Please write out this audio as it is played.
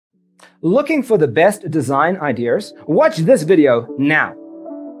Looking for the best design ideas? Watch this video now.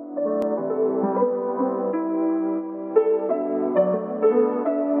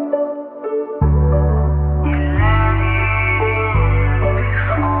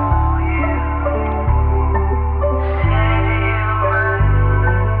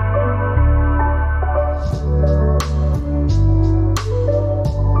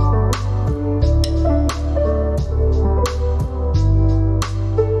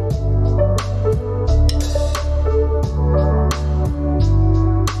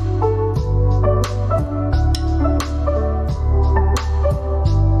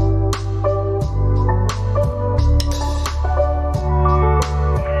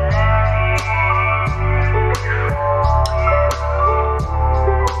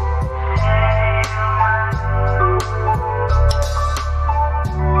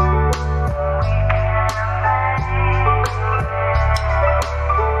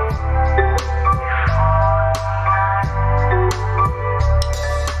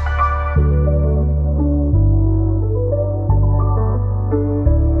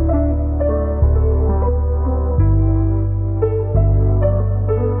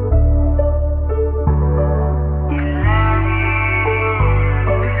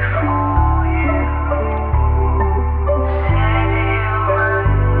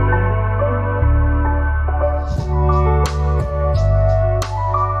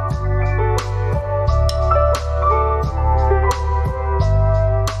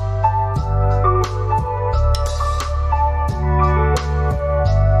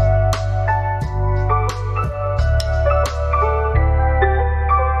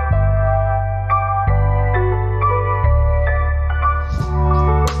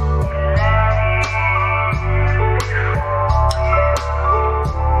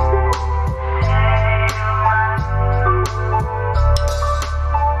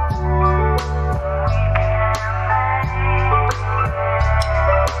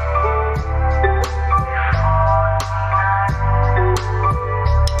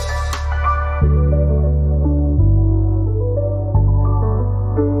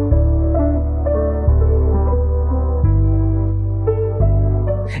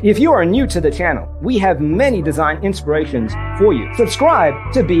 If you are new to the channel, we have many design inspirations for you. Subscribe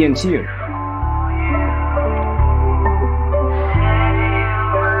to be in tune.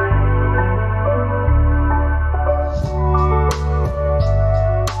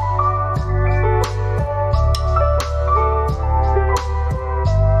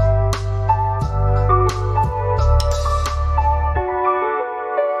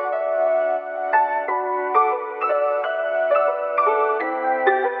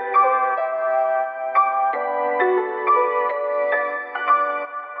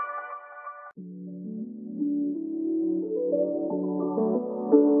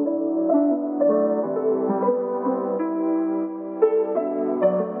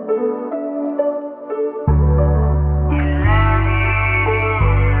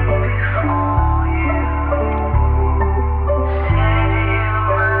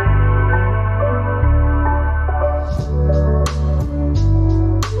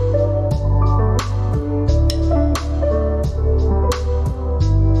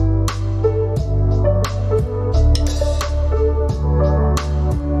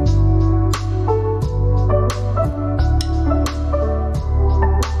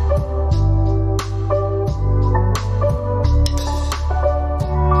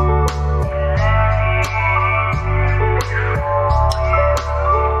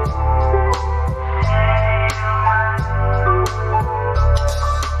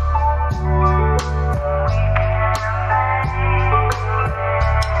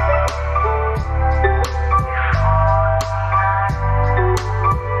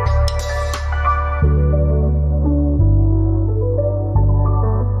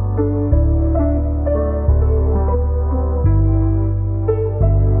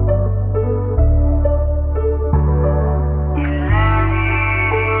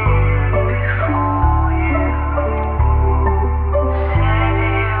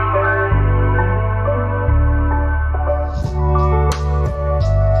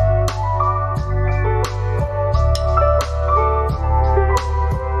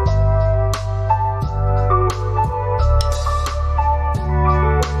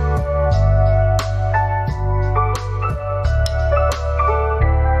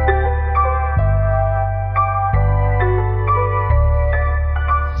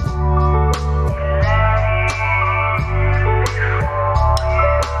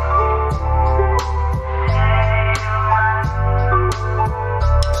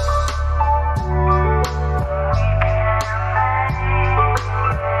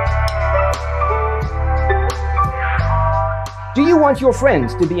 Do you want your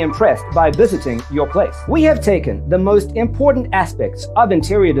friends to be impressed by visiting your place? We have taken the most important aspects of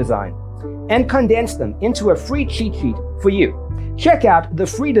interior design and condensed them into a free cheat sheet for you. Check out the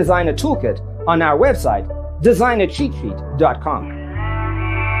free designer toolkit on our website, designercheatsheet.com.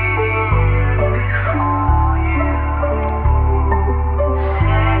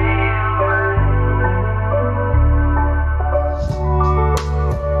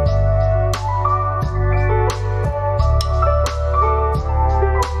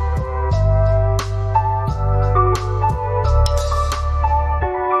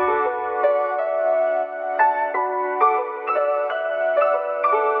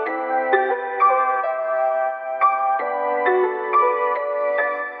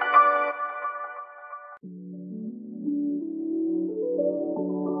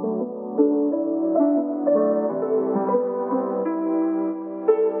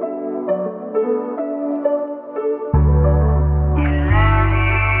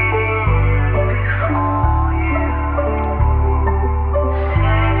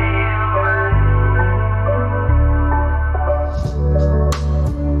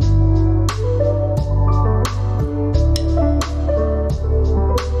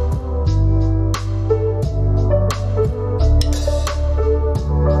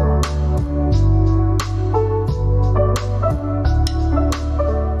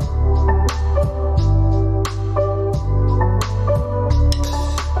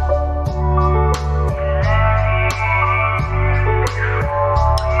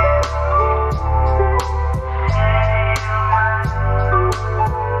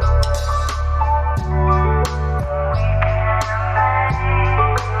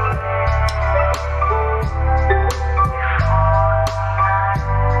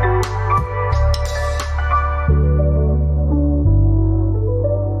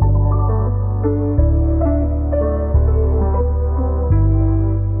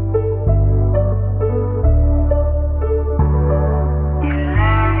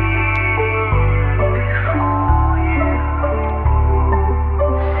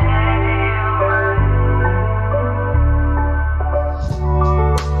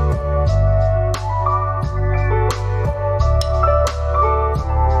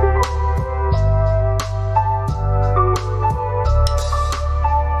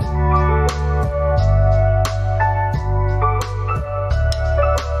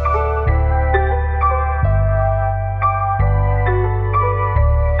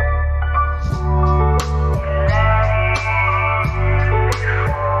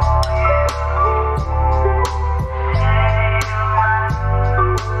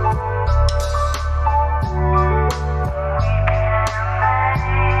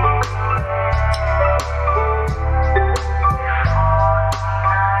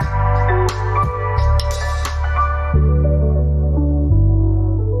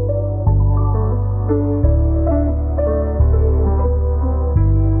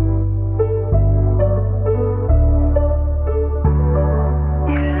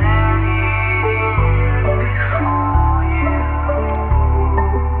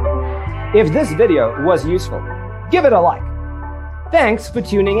 If this video was useful, give it a like. Thanks for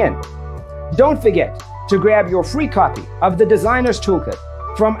tuning in. Don't forget to grab your free copy of the Designer's Toolkit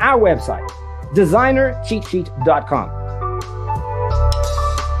from our website, designercheatsheet.com.